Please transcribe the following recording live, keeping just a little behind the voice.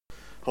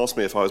asked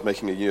me if I was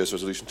making a New Year's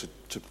resolution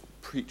to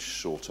preach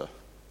shorter.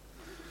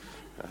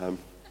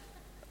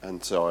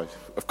 And so I,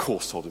 of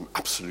course, told him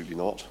absolutely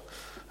not.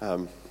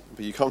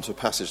 But you come to a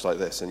passage like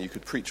this and you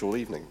could preach all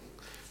evening.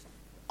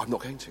 I'm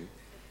not going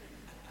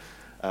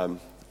to.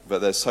 But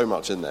there's so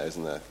much in there,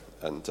 isn't there?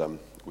 And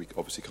we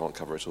obviously can't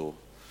cover it all,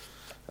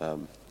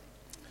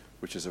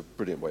 which is a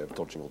brilliant way of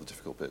dodging all the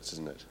difficult bits,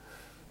 isn't it?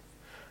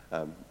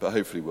 But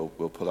hopefully we'll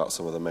pull out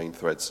some of the main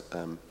threads.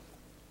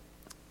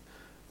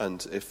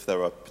 And if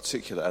there are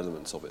particular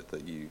elements of it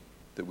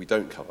that we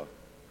don't cover,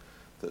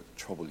 that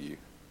trouble you,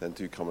 then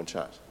do come and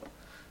chat,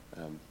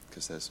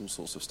 because there's some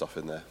sorts of stuff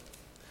in there.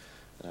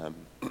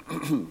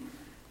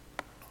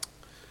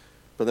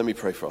 But let me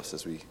pray for us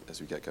as we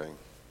get going.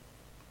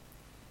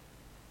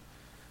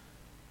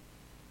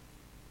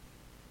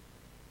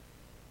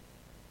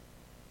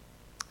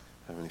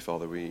 Heavenly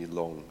Father, we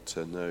long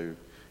to know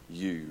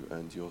you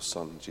and your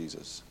Son,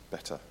 Jesus,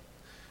 better.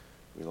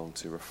 We long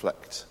to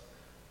reflect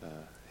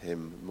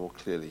him more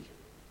clearly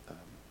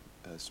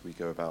as we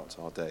go about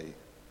our day.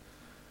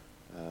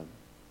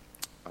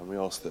 And we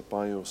ask that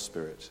by your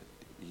Spirit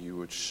you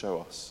would show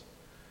us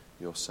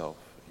yourself,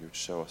 you would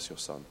show us your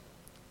Son,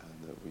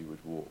 and that we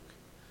would walk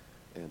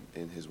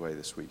in his way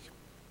this week.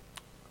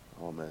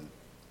 Amen.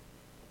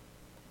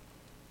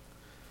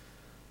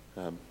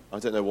 I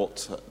don't know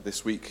what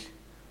this week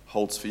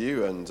holds for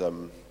you and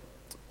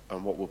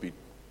what will be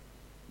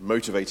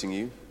motivating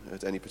you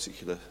at any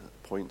particular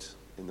point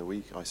in the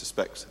week. I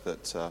suspect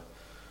that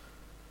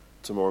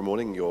tomorrow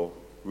morning your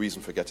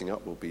reason for getting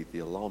up will be the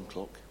alarm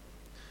clock,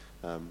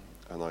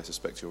 and I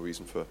suspect your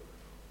reason for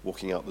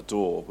walking out the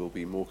door will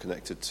be more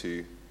connected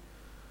to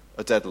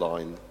a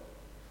deadline,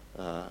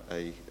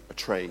 a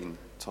train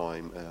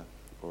time,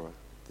 or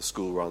the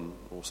school run,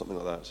 or something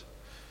like that.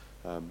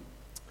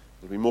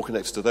 It'll be more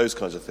connected to those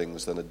kinds of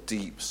things than a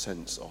deep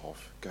sense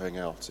of going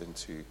out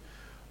into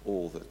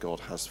all that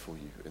God has for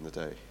you in the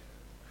day.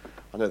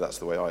 I know that's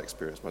the way I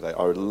experience my day.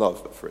 I would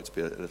love for it to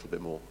be a little bit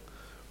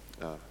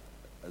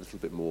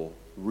more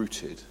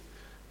rooted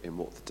in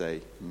what the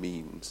day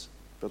means,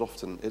 but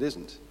often it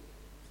isn't.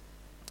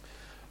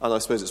 And I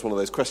suppose it's one of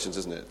those questions,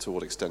 isn't it? To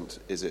what extent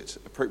is it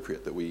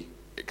appropriate that we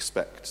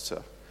expect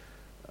to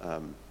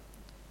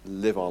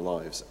live our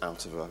lives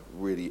out of a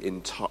really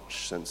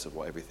in-touch sense of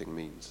what everything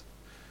means?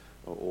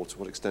 Or to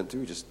what extent do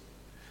we just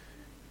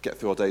get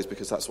through our days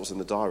because that's what's in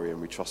the diary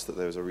and we trust that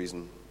there was a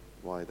reason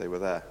why they were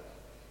there?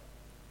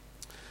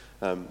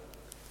 And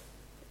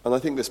I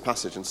think this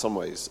passage in some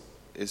ways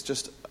is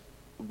just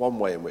one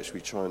way in which we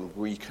try and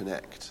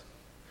reconnect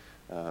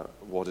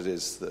what it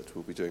is that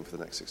we'll be doing for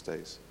the next 6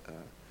 days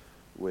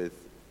with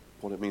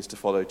what it means to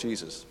follow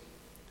Jesus.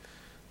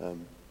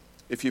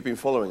 If you've been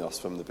following us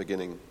from the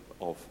beginning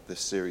of this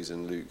series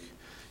in Luke,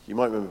 you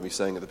might remember me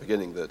saying at the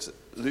beginning that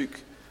Luke,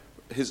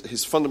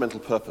 his fundamental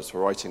purpose for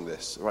writing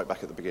this, right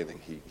back at the beginning,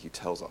 he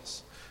tells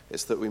us,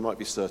 is that we might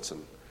be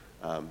certain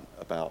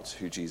about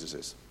who Jesus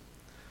is.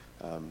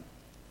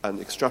 And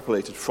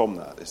extrapolated from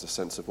that is a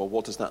sense of, well,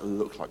 what does that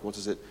look like?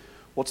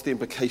 What's the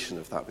implication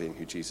of that being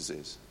who Jesus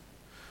is?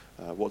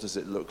 What does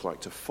it look like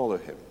to follow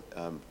him,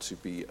 to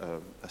be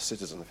a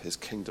citizen of his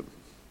kingdom?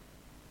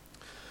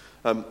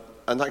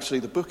 And actually,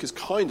 the book is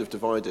kind of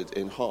divided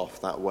in half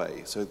that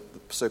way.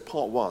 So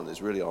part one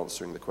is really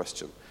answering the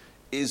question,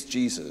 is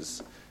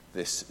Jesus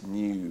this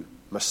new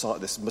Messiah,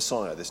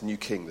 this new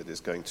king that is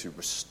going to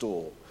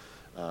restore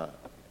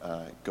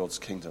God's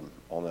kingdom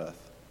on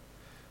earth?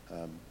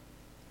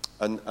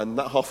 And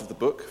that half of the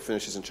book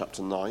finishes in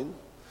chapter 9,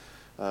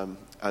 and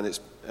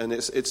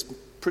it's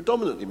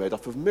predominantly made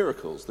up of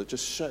miracles that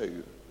just show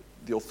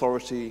the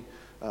authority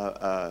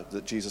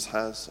that Jesus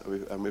has,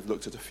 and we've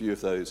looked at a few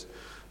of those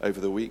over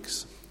the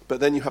weeks. But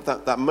then you have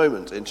that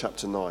moment in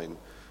chapter 9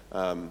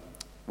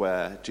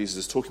 where Jesus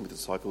is talking with the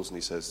disciples, and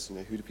he says,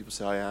 who do people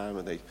say I am?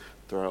 And they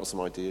throw out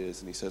some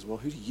ideas, and he says, well,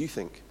 who do you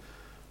think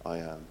I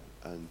am?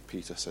 And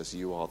Peter says,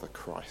 you are the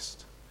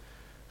Christ.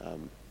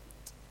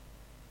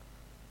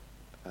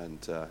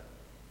 And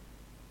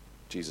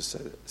Jesus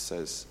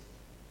says,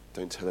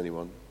 don't tell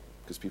anyone,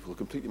 because people will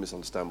completely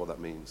misunderstand what that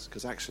means,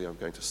 because actually I'm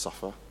going to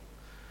suffer.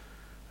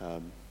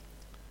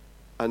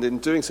 And in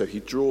doing so, he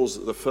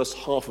draws the first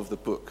half of the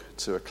book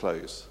to a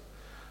close.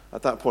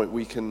 At that point,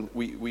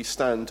 we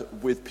stand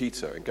with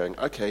Peter and going,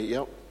 okay,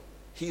 yep,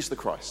 he's the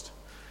Christ.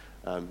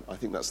 I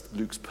think that's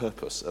Luke's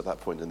purpose at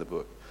that point in the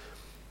book,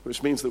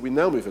 which means that we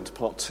now move into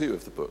part 2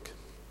 of the book,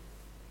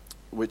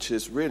 which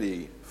is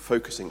really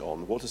focusing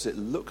on what does it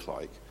look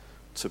like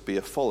to be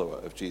a follower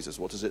of Jesus?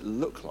 What does it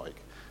look like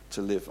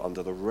to live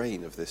under the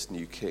reign of this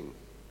new king?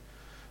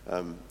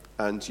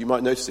 And you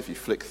might notice if you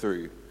flick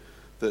through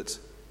that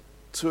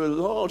to a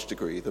large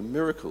degree the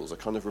miracles are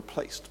kind of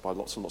replaced by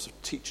lots and lots of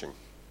teaching.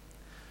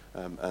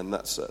 And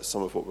that's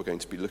some of what we're going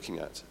to be looking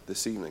at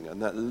this evening.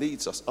 And that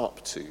leads us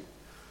up to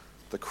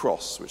the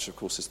cross, which of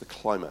course is the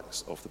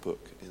climax of the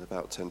book in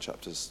about 10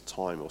 chapters'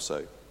 time or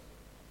so.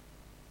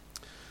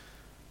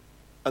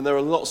 And there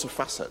are lots of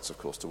facets, of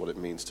course, to what it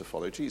means to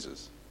follow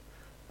Jesus.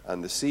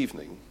 And this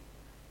evening,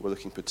 we're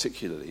looking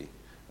particularly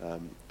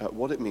at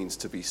what it means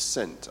to be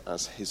sent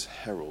as his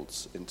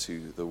heralds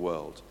into the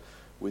world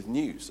with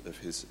news of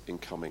his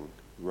incoming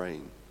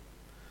reign.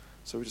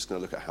 So we're just going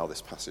to look at how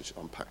this passage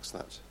unpacks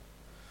that.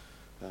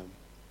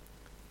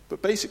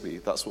 But basically,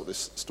 that's what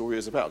this story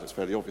is about. It's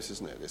fairly obvious,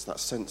 isn't it? It's that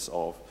sense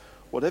of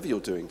whatever you're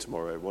doing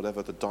tomorrow,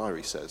 whatever the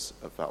diary says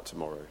about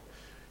tomorrow,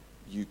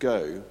 you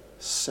go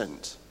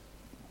sent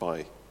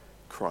by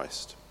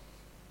Christ.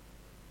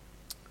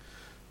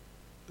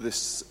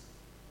 This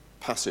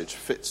passage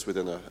fits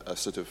within a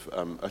sort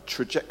of a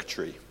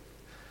trajectory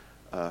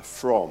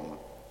from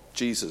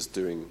Jesus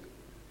doing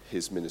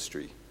his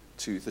ministry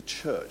to the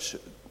church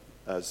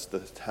as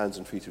the hands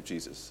and feet of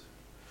Jesus.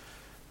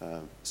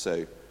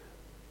 So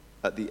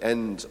at the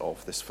end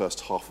of this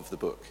first half of the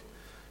book,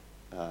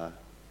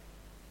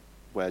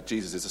 where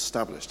Jesus is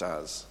established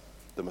as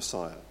the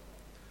Messiah,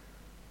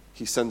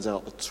 he sends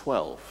out the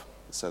 12.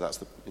 So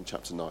that's in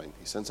chapter 9.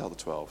 He sends out the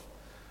 12,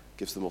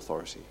 gives them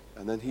authority,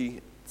 and then he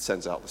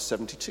sends out the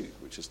 72,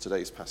 which is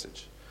today's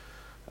passage,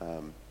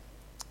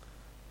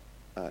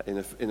 in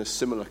a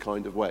similar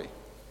kind of way.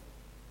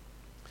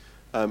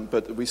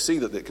 But we see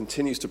that it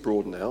continues to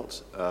broaden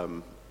out.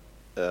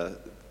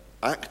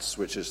 Acts,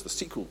 which is the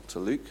sequel to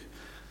Luke,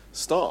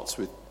 starts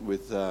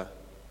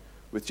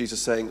with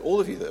Jesus saying, all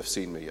of you that have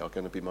seen me are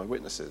going to be my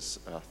witnesses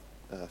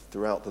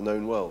throughout the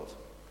known world.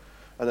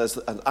 And as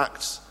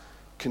Acts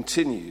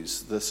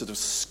continues, the sort of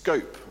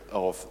scope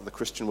of the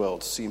Christian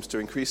world seems to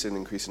increase and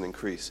increase and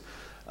increase.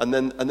 And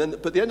then,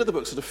 but the end of the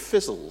book sort of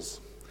fizzles.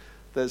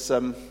 There's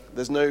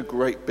no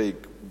great big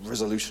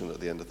resolution at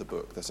the end of the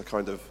book. There's a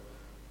kind of ...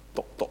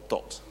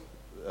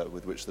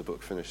 with which the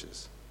book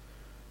finishes.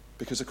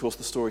 Because, of course,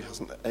 the story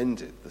hasn't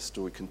ended. The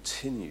story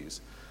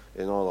continues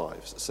in our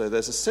lives. So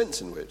there's a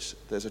sense in which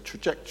there's a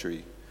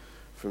trajectory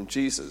from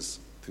Jesus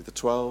through the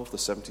 12, the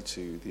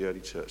 72, the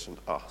early church, and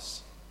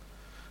us,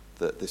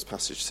 that this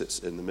passage sits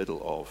in the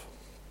middle of.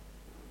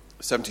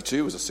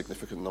 72 was a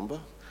significant number.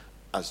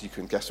 As you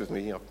can guess with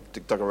me, I've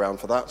dug around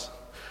for that.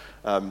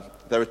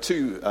 There are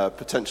two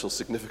potential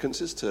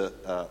significances to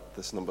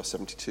this number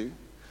 72.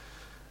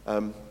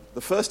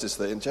 The first is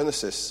that in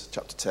Genesis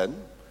chapter 10,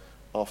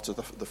 after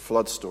the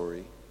flood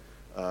story,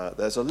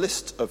 there's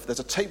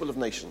a table of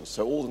nations,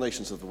 so all the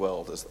nations of the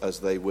world as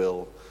they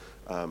will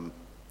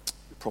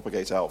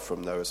propagate out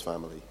from Noah's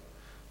family.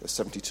 There's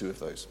 72 of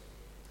those.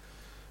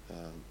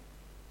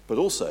 But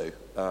also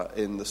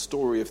in the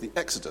story of the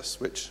Exodus,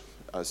 which,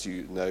 as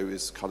you know,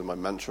 is kind of my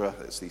mantra.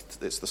 It's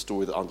the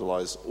story that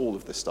underlies all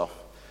of this stuff.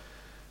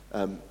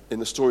 In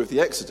the story of the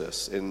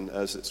Exodus,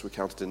 as it's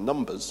recounted in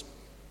Numbers,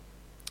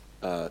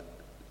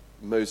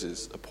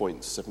 Moses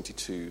appoints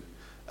 72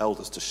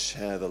 elders to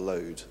share the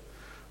load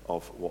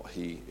of what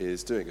he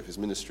is doing, of his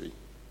ministry.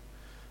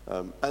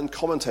 And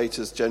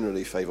commentators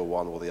generally favour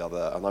one or the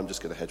other, and I'm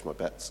just going to hedge my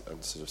bets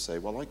and sort of say,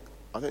 well,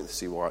 I don't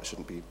see why it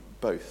shouldn't be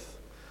both.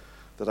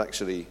 That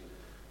actually,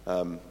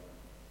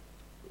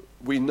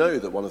 we know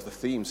that one of the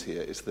themes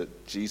here is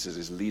that Jesus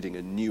is leading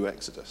a new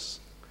Exodus.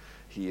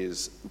 He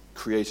is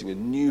creating a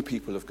new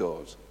people of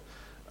God,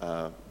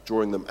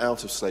 drawing them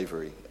out of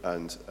slavery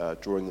and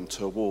drawing them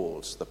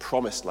towards the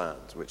promised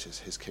land, which is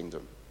his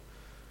kingdom.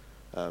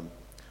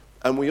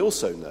 And we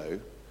also know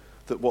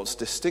that what's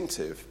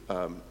distinctive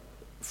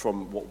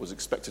from what was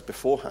expected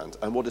beforehand,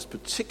 and what is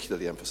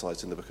particularly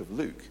emphasized in the book of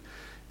Luke,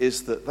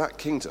 is that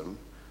kingdom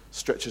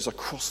stretches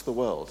across the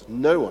world.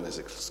 No one is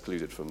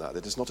excluded from that.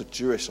 It is not a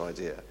Jewish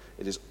idea.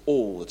 It is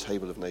all the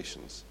table of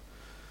nations.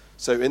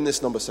 So in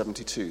this number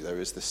 72, there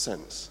is this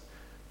sense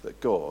that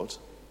God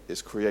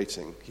is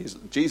creating,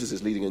 Jesus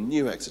is leading a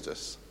new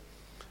Exodus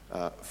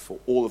for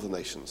all of the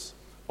nations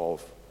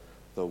of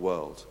the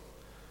world.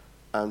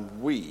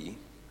 And we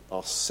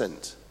are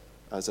sent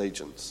as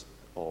agents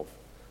of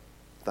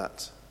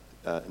that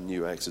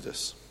new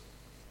Exodus.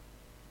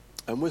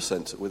 And we're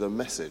sent with a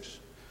message.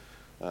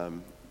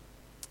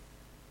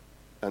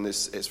 And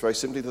it's very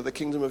simply that the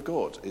kingdom of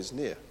God is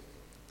near.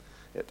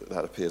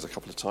 That appears a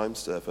couple of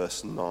times,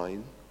 verse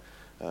 9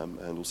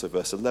 and also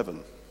verse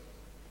 11.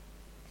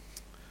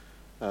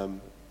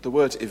 The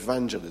word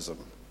evangelism,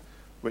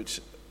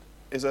 which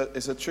is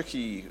a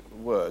tricky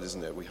word,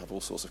 isn't it? We have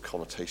all sorts of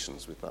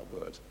connotations with that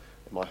word.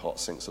 My heart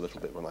sinks a little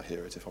bit when I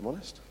hear it, if I'm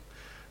honest.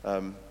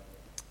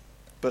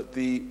 But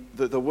the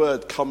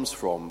word comes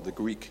from the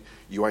Greek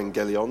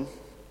euangelion.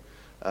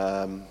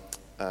 No,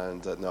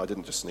 I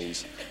didn't just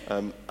sneeze.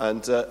 But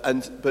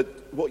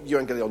what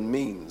euangelion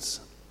means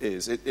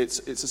is its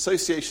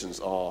associations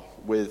are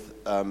with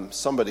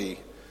somebody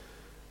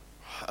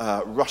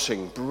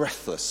rushing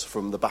breathless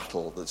from the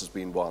battle that has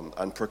been won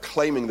and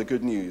proclaiming the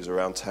good news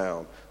around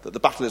town that the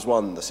battle is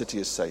won, the city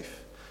is safe,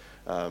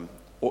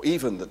 or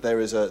even that there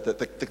is that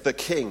the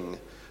king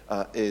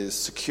is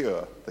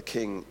secure, the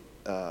king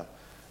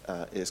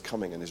is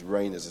coming and his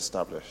reign is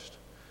established.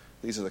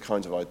 These are the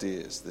kinds of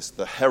ideas.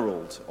 The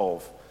herald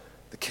of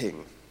the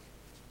king.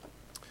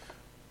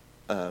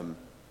 And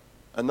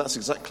that's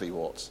exactly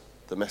what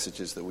the message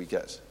is that we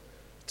get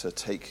to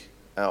take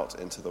out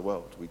into the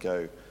world. We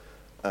go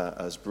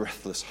as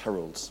breathless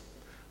heralds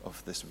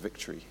of this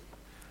victory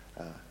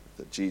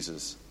that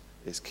Jesus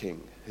is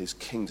king. His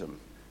kingdom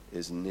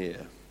is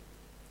near.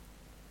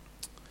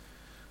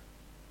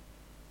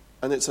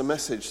 And it's a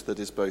message that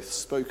is both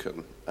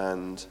spoken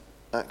and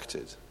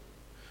acted.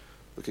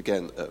 Look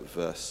again at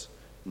verse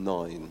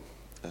 9,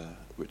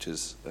 which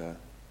is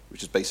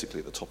basically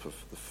at the top of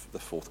the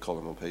fourth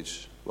column on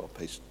page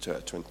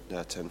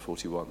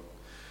 1041.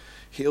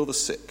 Heal the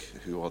sick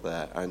who are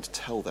there and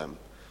tell them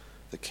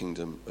the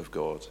kingdom of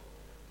God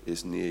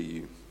is near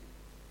you.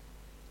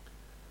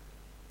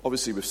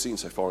 Obviously, we've seen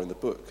so far in the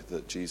book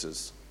that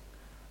Jesus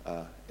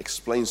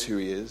explains who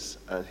he is,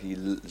 and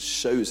he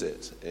shows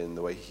it in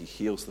the way he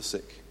heals the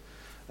sick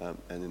and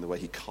in the way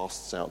he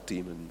casts out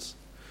demons.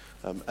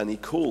 And he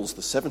calls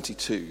the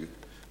 72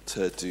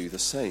 to do the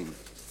same.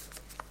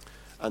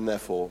 And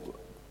therefore,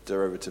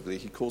 derivatively,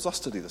 he calls us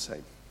to do the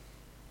same.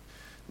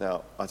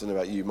 Now, I don't know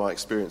about you, my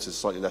experience is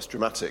slightly less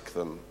dramatic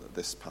than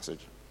this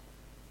passage.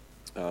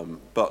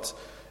 But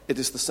it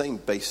is the same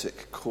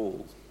basic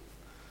call.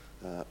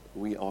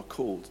 We are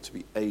called to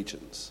be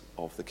agents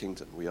of the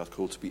kingdom. We are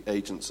called to be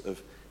agents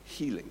of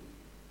healing,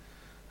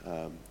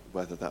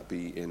 whether that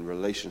be in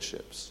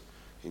relationships,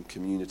 in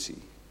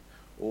community,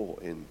 or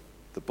in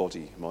the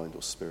body, mind,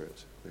 or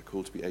spirit. We're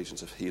called to be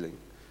agents of healing.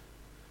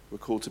 We're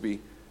called to be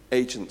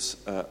agents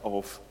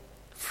of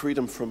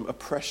freedom from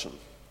oppression,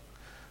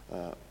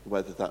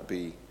 whether that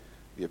be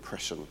the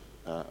oppression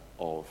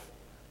of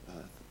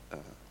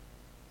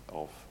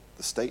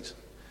the state,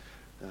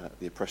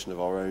 the oppression of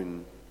our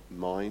own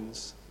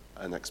minds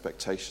and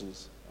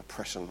expectations,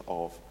 oppression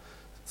of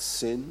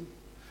sin,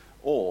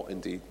 or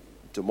indeed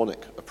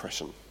demonic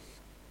oppression.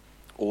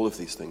 All of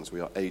these things,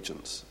 we are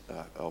agents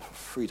of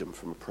freedom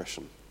from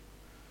oppression.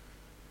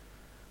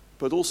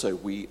 But also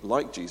we,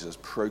 like Jesus,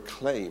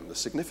 proclaim the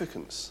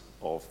significance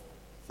of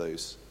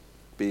those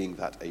being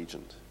that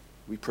agent.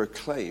 We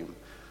proclaim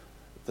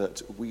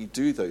that we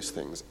do those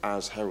things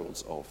as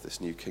heralds of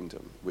this new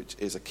kingdom, which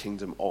is a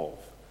kingdom of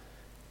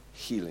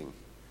healing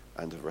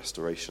and of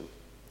restoration.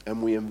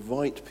 And we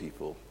invite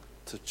people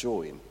to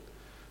join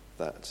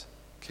that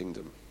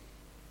kingdom.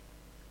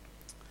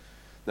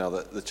 Now,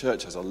 the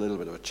church has a little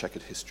bit of a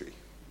checkered history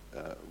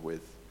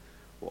with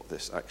what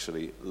this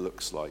actually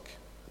looks like.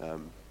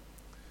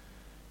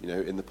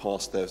 In the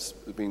past, there's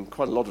been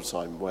quite a lot of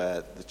time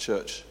where the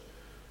church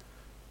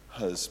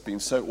has been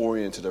so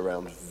oriented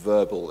around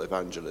verbal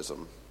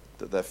evangelism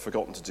that they've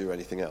forgotten to do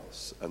anything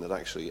else, and that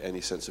actually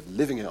any sense of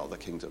living out the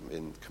kingdom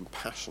in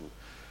compassion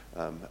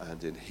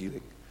and in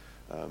healing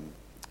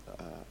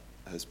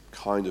has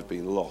kind of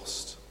been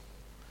lost.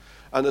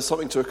 And as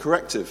a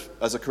corrective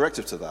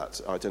to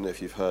that, I don't know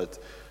if you've heard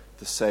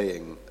the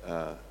saying,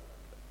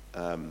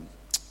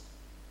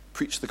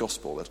 preach the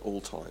gospel at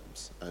all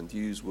times and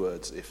use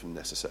words if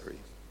necessary.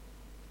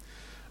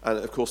 And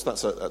of course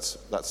that's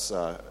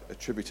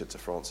attributed to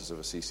Francis of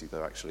Assisi,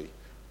 though actually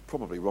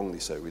probably wrongly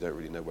so. We don't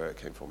really know where it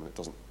came from, and it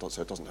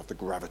doesn't have the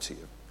gravity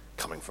of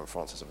coming from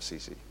Francis of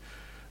Assisi.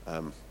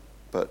 And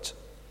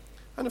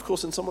of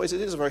course in some ways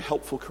it is a very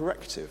helpful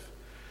corrective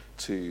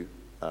to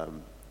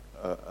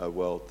a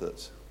world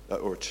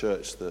or a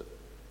church that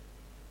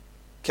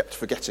kept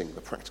forgetting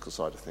the practical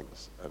side of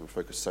things and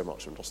focused so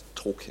much on just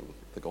talking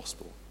the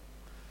gospel.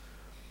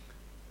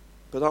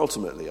 But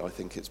ultimately, I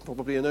think it's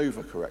probably an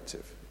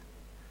overcorrective,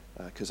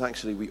 because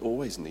actually we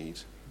always need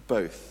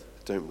both,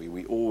 don't we?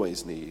 We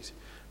always need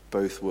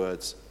both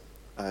words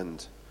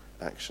and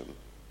action.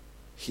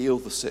 Heal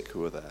the sick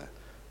who are there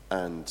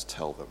and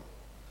tell them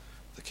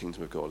the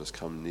kingdom of God has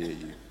come near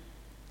you.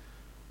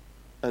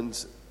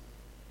 And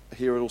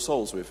here at All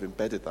Souls, we've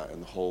embedded that in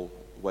the whole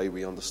way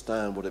we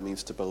understand what it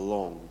means to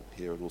belong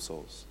here at All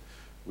Souls.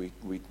 We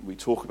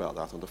talk about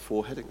that under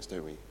 4 headings,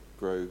 don't we?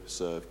 Grow,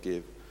 serve,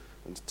 give,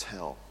 and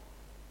tell.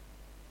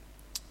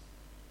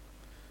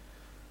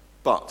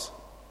 But,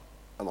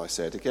 and I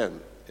say it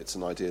again, it's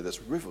an idea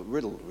that's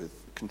riddled with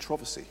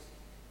controversy.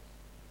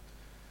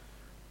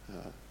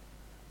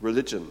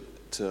 Religion,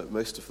 to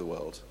most of the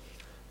world,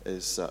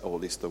 is, or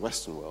at least the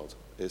Western world,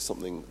 is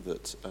something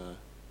that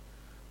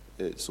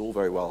it's all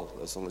very well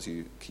as long as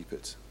you keep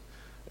it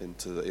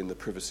in the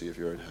privacy of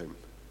your own home.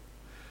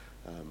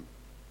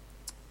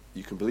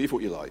 You can believe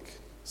what you like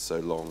so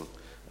long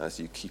as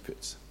you keep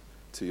it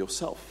to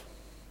yourself.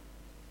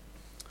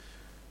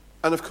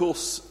 And of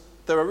course,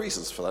 there are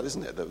reasons for that,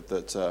 isn't it?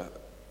 That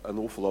an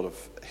awful lot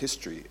of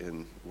history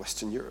in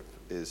Western Europe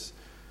is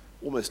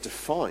almost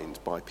defined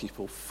by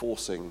people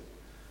forcing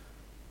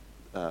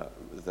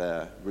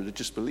their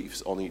religious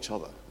beliefs on each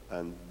other,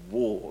 and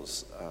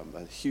wars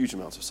and huge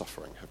amounts of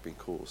suffering have been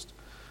caused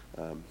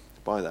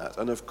by that.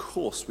 And of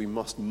course, we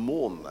must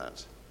mourn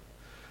that.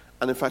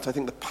 And in fact, I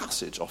think the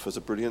passage offers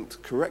a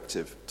brilliant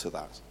corrective to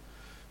that.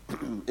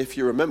 If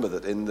you remember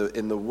that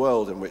in the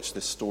world in which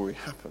this story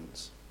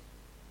happens,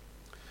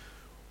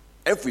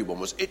 everyone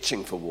was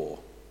itching for war.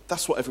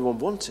 That's what everyone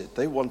wanted.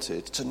 They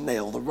wanted to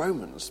nail the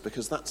Romans,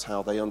 because that's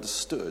how they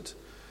understood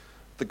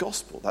the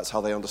gospel. That's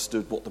how they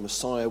understood what the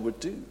Messiah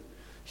would do.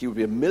 He would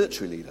be a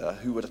military leader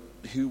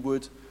who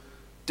would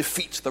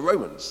defeat the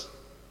Romans.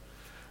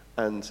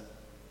 And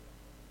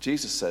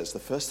Jesus says the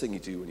first thing you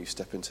do when you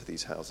step into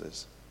these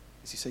houses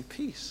is you say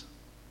peace.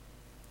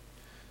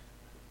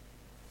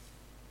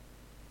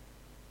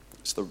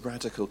 It's the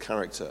radical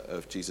character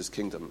of Jesus'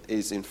 kingdom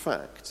is, in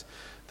fact,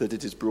 that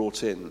it is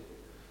brought in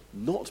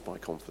not by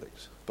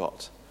conflict,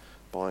 but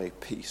by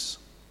peace.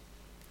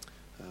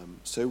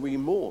 So we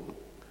mourn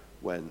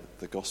when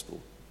the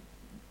gospel,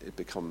 it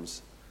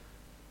becomes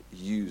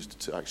used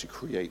to actually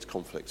create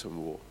conflict and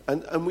war.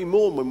 And we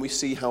mourn when we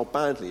see how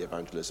badly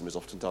evangelism is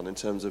often done in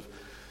terms of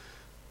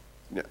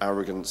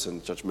arrogance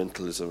and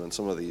judgmentalism and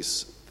some of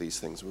these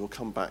things. We'll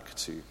come back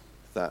to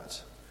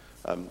that.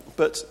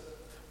 But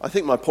I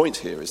think my point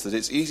here is that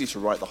it's easy to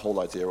write the whole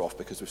idea off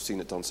because we've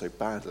seen it done so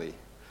badly.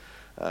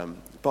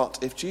 But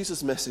if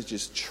Jesus' message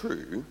is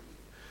true,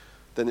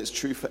 then it's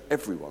true for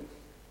everyone.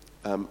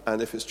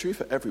 And if it's true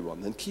for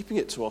everyone, then keeping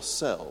it to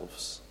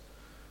ourselves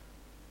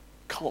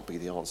can't be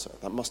the answer.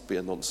 That must be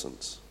a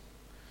nonsense.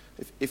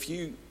 If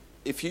you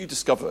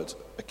discovered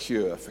a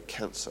cure for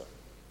cancer,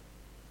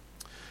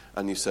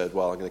 and you said,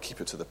 well, I'm going to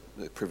keep it to the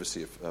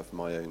privacy of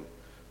my own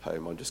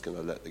home, I'm just going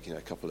to let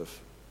a couple of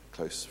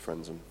close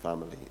friends and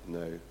family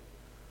know,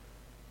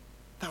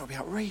 that would be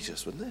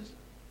outrageous, wouldn't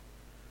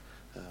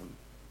it?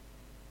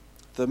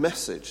 The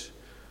message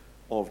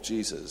of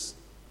Jesus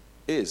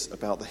is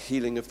about the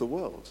healing of the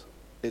world.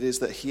 It is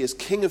that he is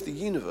king of the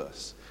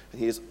universe, and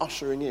he is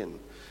ushering in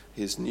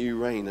his new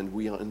reign, and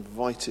we are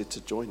invited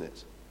to join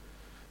it.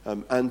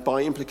 And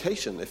by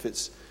implication, if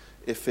it's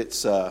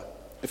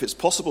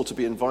possible to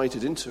be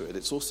invited into it,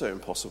 it's also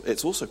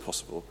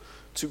possible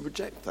to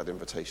reject that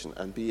invitation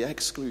and be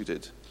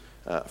excluded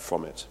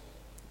from it.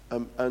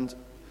 And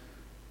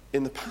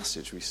in the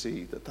passage, we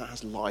see that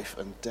has life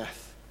and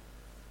death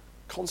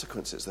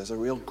consequences. There's a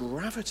real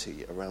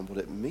gravity around what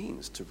it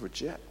means to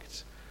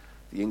reject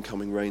the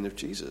incoming reign of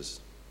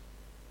Jesus.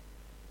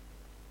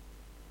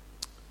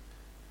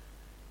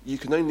 You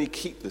can only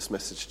keep this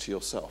message to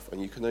yourself,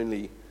 and you can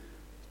only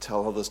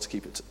tell others to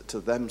keep it to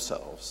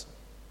themselves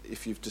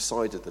if you've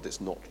decided that it's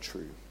not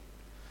true.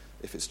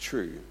 If it's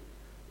true,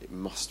 it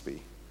must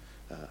be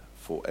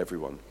for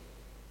everyone.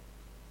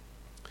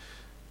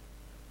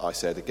 I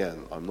said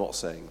again, I'm not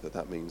saying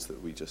that means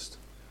that we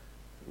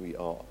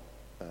are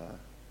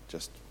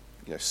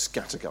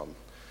scattergun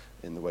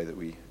in the way that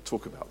we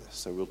talk about this.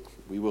 So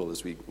we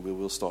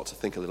will start to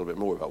think a little bit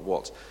more about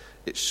what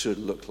it should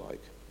look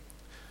like.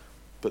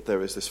 But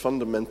there is this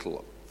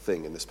fundamental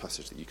thing in this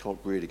passage that you can't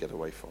really get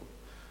away from,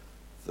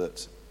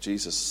 that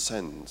Jesus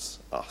sends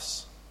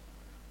us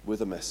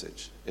with a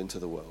message into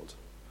the world,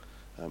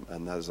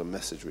 and that is a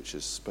message which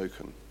is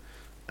spoken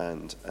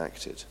and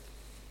acted.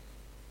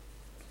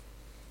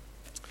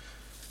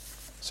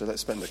 So let's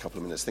spend a couple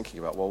of minutes thinking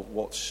about, well,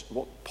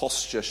 what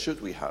posture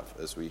should we have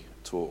as we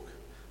talk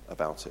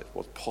about it?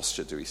 What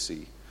posture do we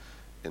see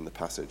in the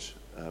passage?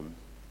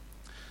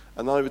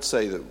 And I would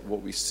say that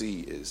what we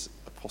see is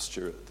a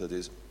posture that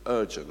is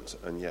urgent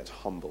and yet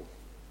humble.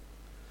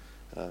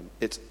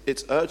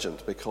 It's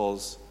urgent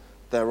because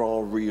there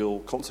are real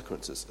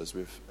consequences, as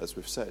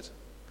we've said.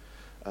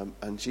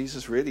 And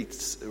Jesus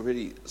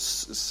really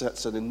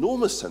sets an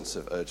enormous sense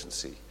of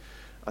urgency.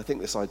 I think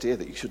this idea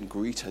that you shouldn't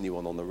greet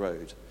anyone on the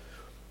road,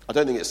 I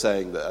don't think it's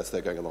saying that as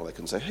they're going along they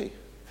can say, hey.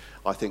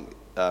 I think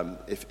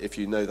if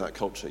you know that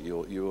culture,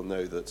 you will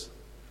know that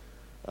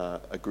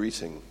a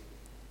greeting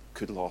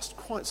could last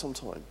quite some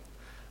time,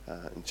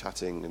 and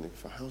chatting and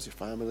how's your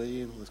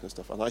family and all this kind of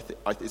stuff. And I think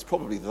it's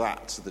probably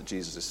that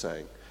Jesus is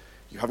saying.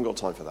 You haven't got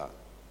time for that.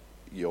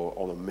 You're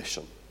on a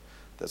mission.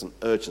 There's an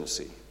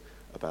urgency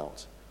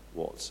about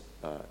what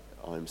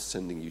I'm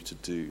sending you to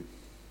do.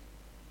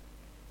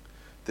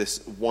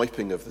 This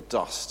wiping of the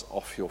dust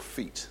off your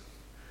feet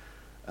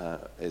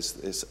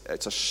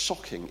it's a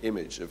shocking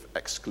image of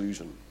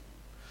exclusion.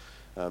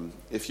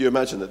 If you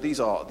imagine that these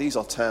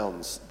are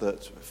towns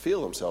that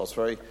feel themselves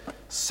very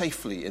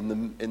safely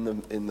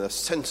in the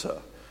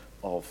centre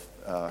of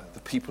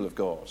the people of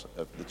God,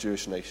 of the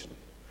Jewish nation,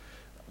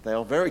 they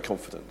are very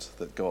confident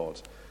that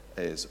God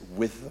is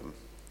with them,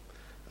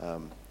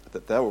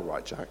 that they're all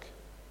right, Jack.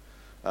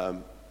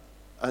 And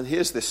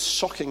here's this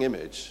shocking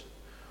image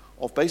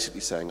of basically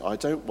saying, I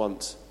don't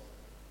want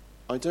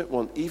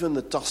even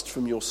the dust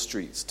from your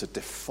streets to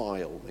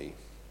defile me.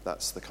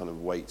 That's the kind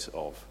of weight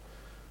of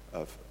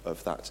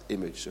that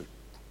image of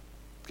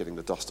getting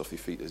the dust off your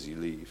feet as you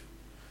leave.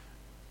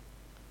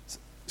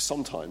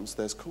 Sometimes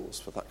there's cause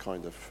for that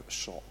kind of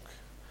shock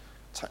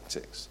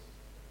tactics.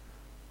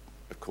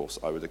 Of course,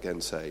 I would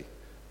again say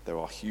there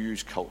are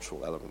huge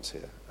cultural elements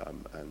here,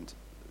 and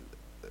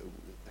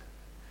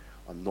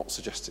I'm not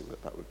suggesting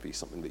that would be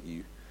something that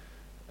you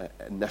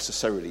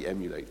necessarily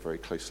emulate very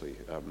closely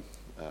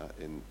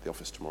in the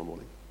office tomorrow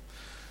morning.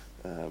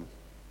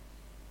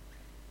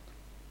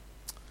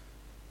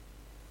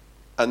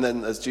 And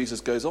then as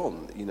Jesus goes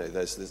on,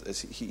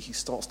 he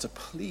starts to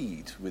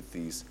plead with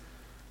these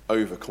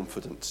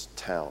overconfident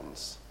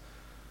towns.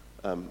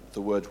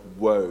 The word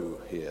woe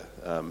here,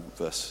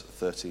 verse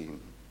 13,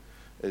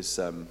 is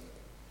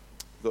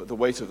the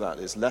weight of that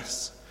is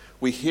less.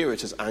 We hear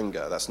it as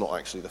anger. That's not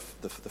actually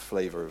the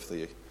flavour of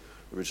the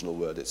original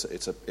word. It's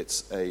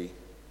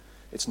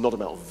not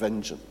about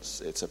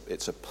vengeance.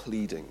 It's a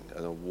pleading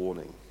and a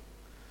warning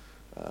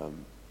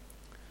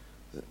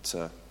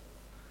that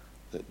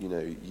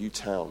you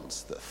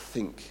towns that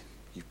think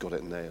you've got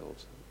it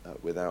nailed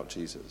without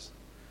Jesus,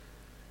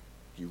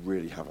 you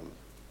really haven't.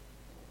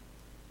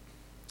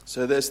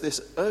 So there's this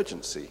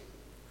urgency,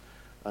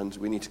 and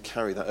we need to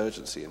carry that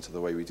urgency into the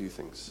way we do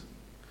things.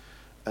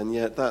 And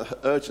yet that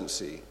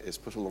urgency is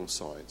put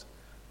alongside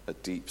a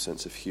deep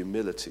sense of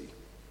humility.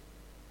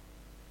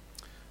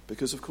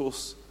 Because, of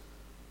course,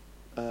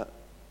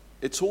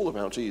 it's all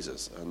about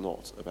Jesus and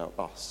not about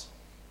us.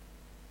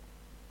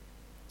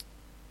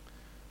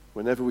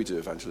 Whenever we do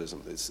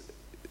evangelism,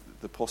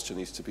 the posture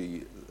needs to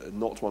be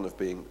not one of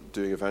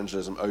doing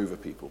evangelism over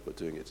people, but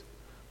doing it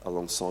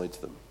alongside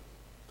them.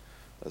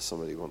 As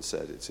somebody once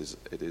said,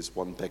 it is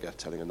one beggar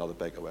telling another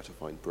beggar where to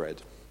find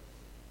bread.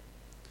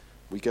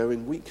 We go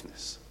in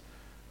weakness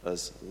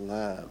as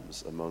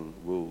lambs among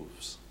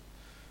wolves,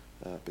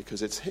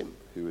 because it's him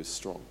who is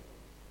strong.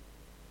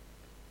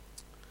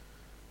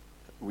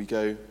 We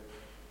go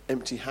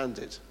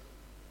empty-handed,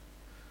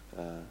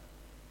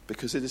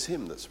 because it is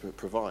him that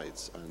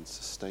provides and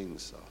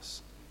sustains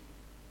us.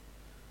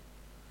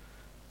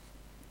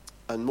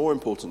 And more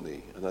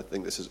importantly, and I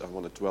think I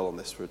want to dwell on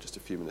this for just a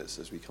few minutes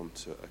as we come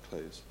to a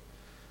close,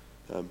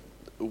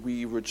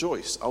 we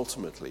rejoice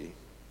ultimately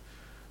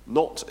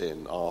not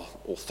in our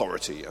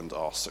authority and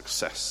our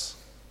success,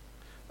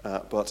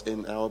 but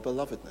in our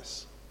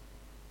belovedness.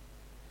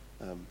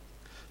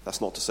 That's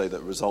not to say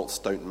that results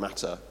don't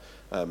matter.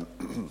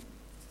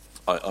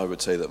 I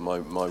would say that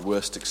my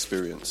worst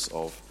experience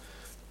of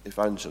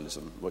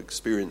evangelism, or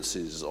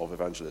experiences of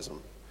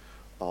evangelism,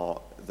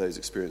 are those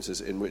experiences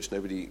in which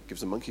nobody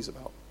gives a monkey's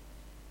about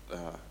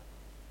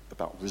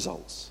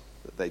results.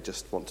 That they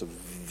just want to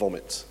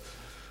vomit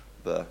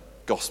the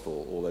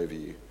gospel all over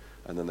you,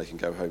 and then they can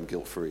go home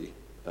guilt-free.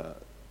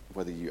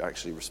 Whether you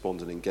actually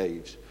respond and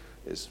engage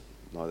is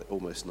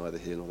almost neither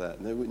here nor there.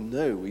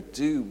 No, we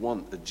do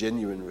want a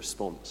genuine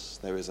response.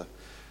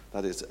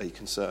 That is a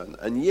concern,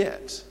 and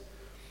yet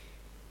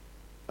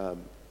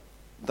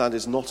that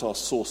is not our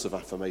source of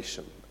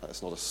affirmation.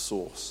 That's not a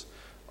source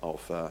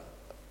of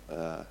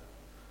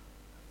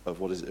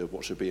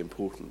what should be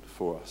important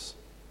for us.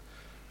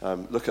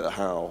 Look at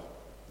how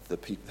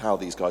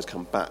these guys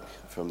come back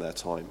from their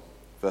time.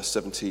 Verse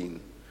 17,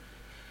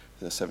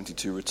 the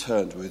 72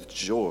 returned with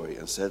joy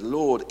and said,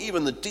 "Lord,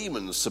 even the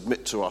demons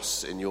submit to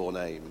us in your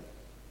name."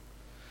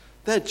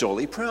 They're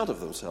jolly proud of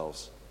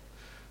themselves.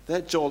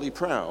 They're jolly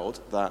proud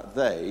that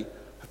they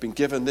have been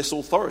given this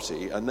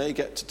authority and they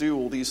get to do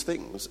all these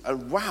things.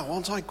 And wow,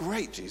 aren't I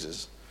great,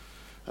 Jesus?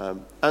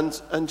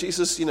 And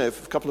Jesus,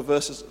 for a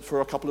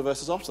couple of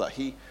verses after that,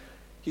 he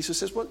just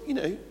says, well,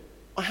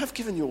 I have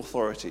given you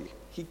authority.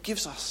 He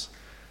gives us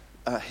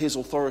his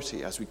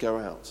authority as we go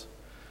out.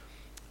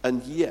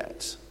 And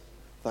yet,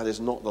 that is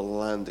not the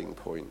landing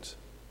point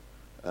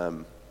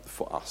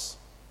for us.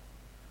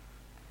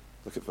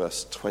 Look at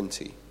verse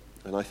 20.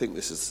 And I think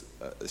this is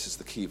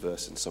the key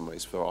verse in some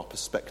ways for our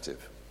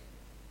perspective.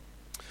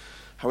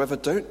 "However,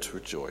 don't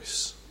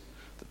rejoice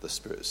that the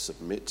spirits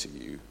submit to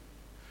you,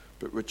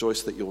 but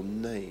rejoice that your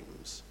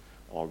names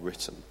are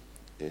written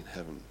in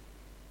heaven."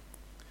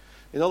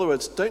 In other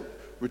words, don't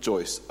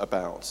rejoice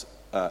about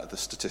the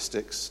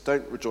statistics.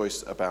 Don't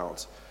rejoice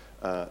about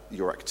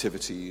your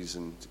activities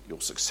and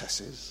your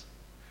successes.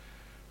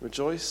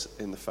 Rejoice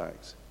in the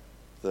fact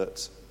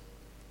that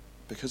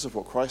because of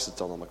what Christ has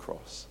done on the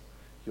cross,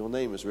 your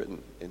name is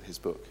written in his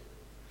book.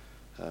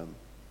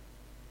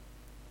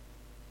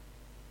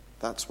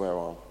 That's where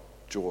our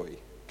joy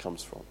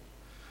comes from.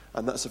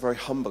 And that's a very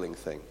humbling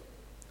thing.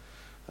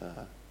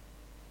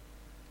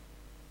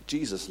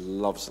 Jesus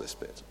loves this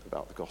bit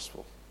about the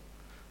gospel.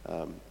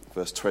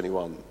 Verse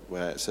 21,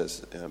 where it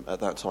says, at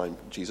that time,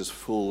 Jesus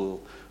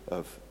full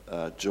of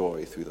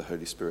joy through the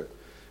Holy Spirit.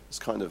 It's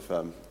kind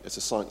of, it's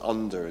a slight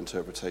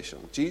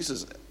under-interpretation.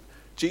 Jesus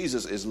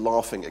is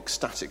laughing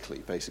ecstatically,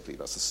 basically.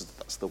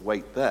 That's the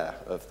weight there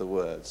of the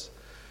words.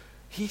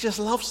 He just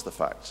loves the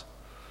fact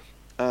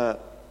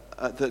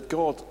that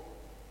God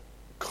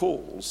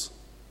calls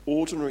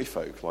ordinary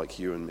folk like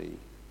you and me,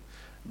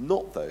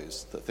 not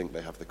those that think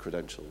they have the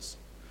credentials,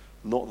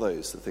 not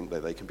those that think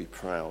that they can be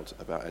proud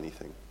about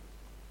anything.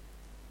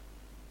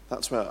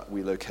 That's where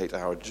we locate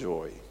our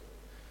joy.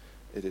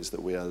 It is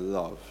that we are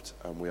loved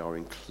and we are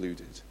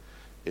included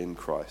in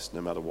Christ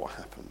no matter what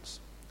happens.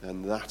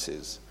 And that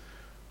is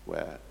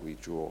where we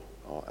draw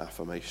our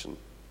affirmation.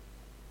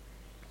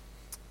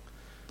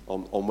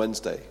 On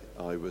Wednesday,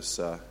 I was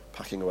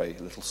packing away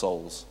little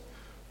souls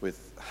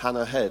with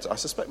Hannah Head. I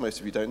suspect most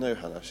of you don't know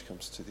Hannah. She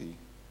comes to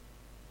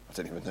I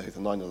don't even know, the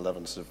 9 and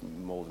 11 sort of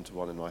mould into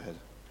one in my head.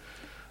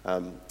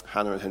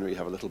 Hannah and Henry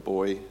have a little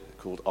boy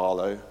called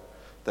Arlo.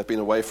 They've been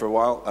away for a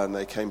while, and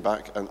they came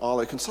back, and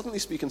Arlo can suddenly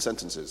speak in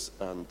sentences,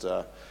 and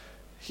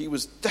he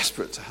was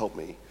desperate to help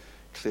me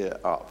clear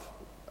up.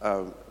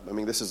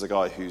 This is a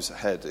guy whose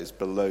head is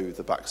below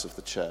the backs of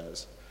the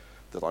chairs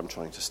that I'm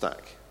trying to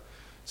stack.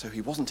 So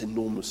he wasn't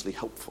enormously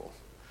helpful.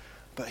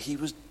 but he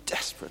was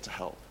desperate to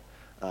help.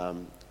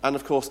 And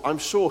of course, I'm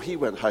sure he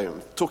went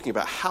home talking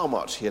about how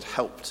much he had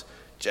helped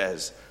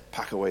Jez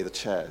pack away the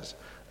chairs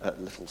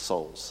at Little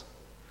Souls.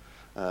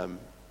 And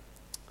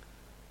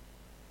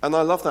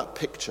I love that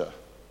picture.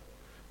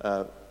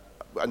 Now,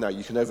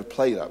 you can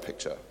overplay that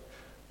picture.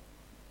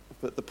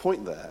 But the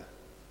point there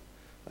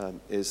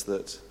is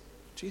that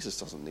Jesus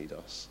doesn't need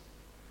us.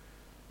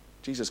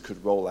 Jesus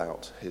could roll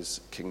out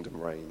his kingdom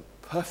reign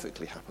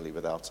perfectly happily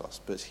without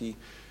us, but he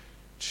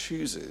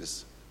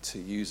chooses to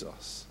use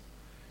us,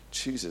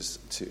 chooses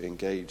to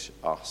engage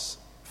us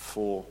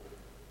for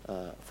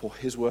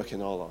his work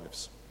in our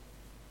lives.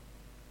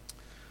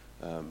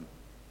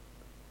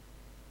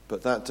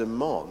 But that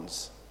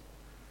demands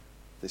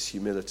this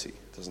humility,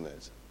 doesn't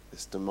it?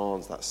 This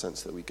demands that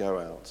sense that we go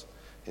out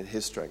in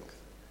his strength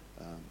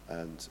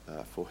and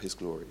for his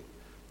glory,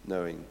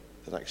 knowing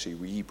that actually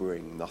we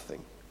bring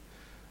nothing,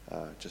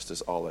 just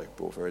as Arlo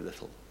brought very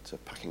little to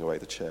packing away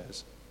the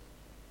chairs.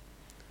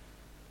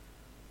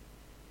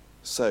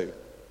 So,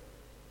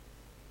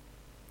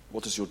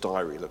 what does your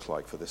diary look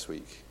like for this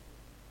week?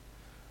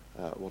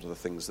 What are the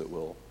things that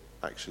will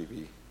actually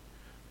be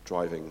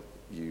driving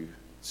you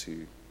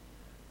to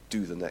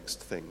do the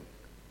next thing?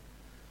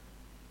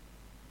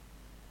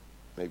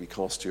 Maybe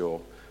cast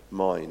your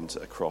mind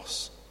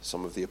across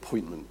some of the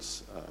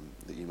appointments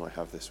that you might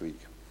have this week.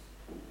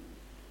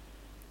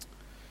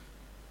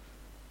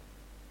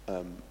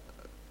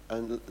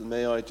 And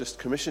may I just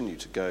commission you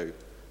to go,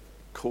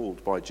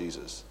 called by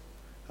Jesus,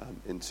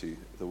 into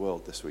the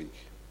world this week.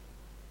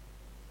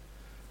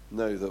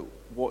 Know that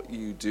what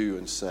you do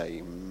and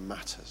say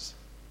matters.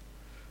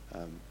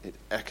 It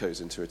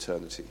echoes into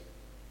eternity.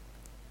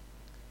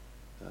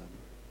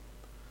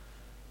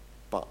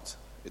 But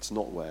it's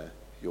not where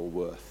your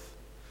worth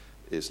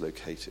is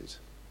located.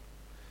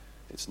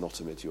 It's not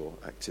amid your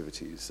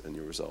activities and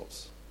your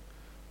results,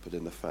 but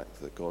in the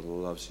fact that God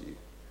loves you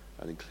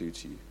and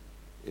includes you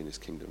in his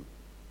kingdom.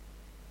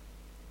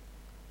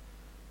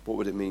 What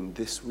would it mean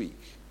this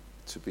week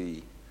to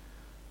be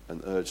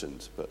an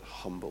urgent but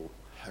humble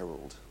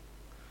herald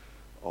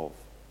of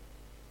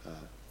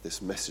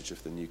this message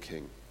of the new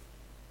King?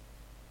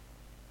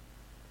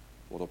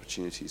 What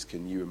opportunities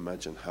can you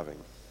imagine having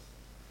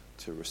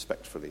to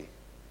respectfully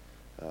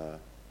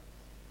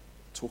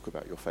talk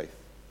about your faith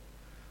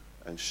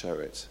and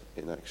share it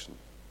in action?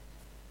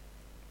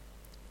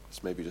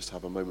 Let's maybe just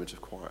have a moment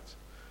of quiet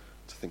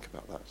to think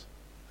about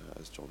that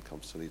as John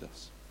comes to lead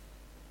us.